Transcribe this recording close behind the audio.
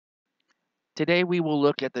Today we will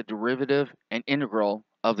look at the derivative and integral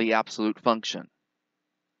of the absolute function.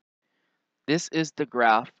 This is the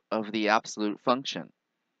graph of the absolute function.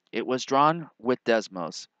 It was drawn with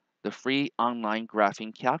Desmos, the free online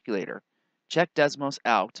graphing calculator. Check Desmos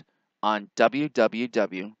out on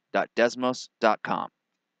www.desmos.com.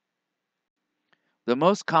 The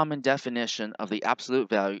most common definition of the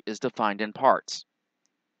absolute value is defined in parts.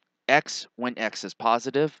 X when x is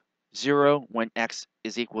positive, 0 when x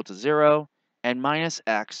is equal to 0, and minus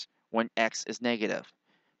x when x is negative.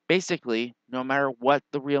 Basically, no matter what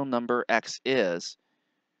the real number x is,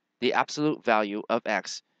 the absolute value of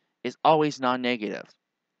x is always non-negative.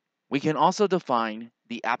 We can also define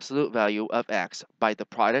the absolute value of x by the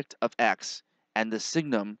product of x and the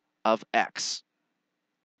signum of x.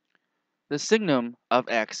 The signum of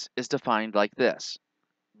x is defined like this: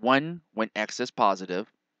 1 when x is positive,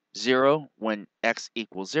 0 when x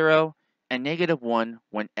equals 0, and negative 1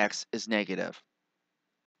 when x is negative.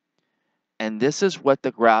 And this is what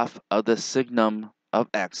the graph of the signum of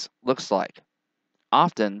x looks like.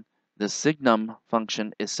 Often, the signum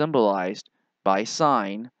function is symbolized by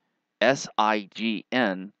sign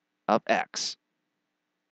sign of x.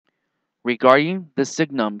 Regarding the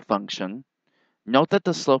signum function, note that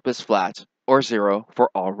the slope is flat or 0 for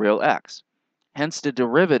all real x. Hence, the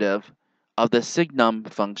derivative of the signum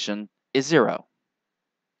function is 0.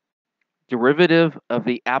 Derivative of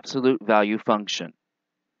the absolute value function.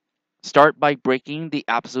 Start by breaking the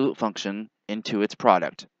absolute function into its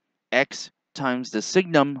product, x times the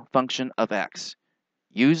signum function of x.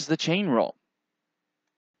 Use the chain rule.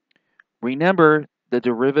 Remember, the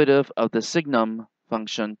derivative of the signum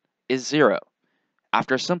function is 0.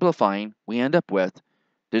 After simplifying, we end up with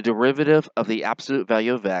the derivative of the absolute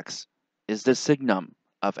value of x is the signum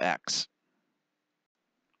of x.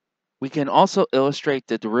 We can also illustrate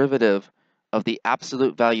the derivative of the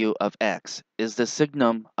absolute value of x is the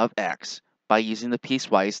signum of x by using the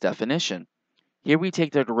piecewise definition. Here we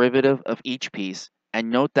take the derivative of each piece and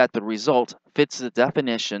note that the result fits the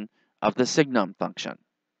definition of the signum function.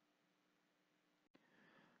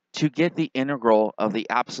 To get the integral of the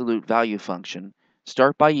absolute value function,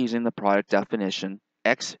 start by using the product definition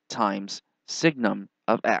x times signum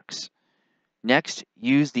of x. Next,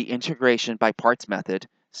 use the integration by parts method,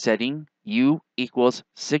 setting u equals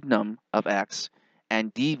signum of x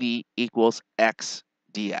and dv equals x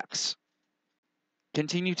dx.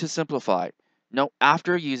 Continue to simplify. Note,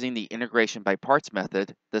 after using the integration by parts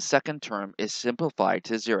method, the second term is simplified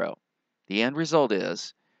to 0. The end result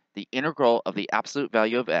is the integral of the absolute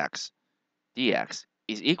value of x dx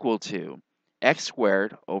is equal to x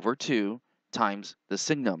squared over 2 times the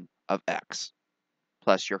signum of x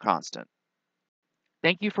plus your constant.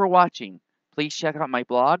 Thank you for watching. Please check out my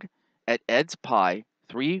blog at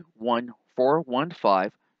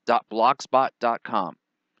edspie31415.blogspot.com.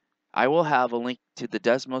 I will have a link to the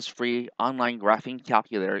Desmos free online graphing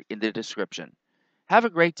calculator in the description. Have a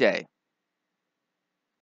great day.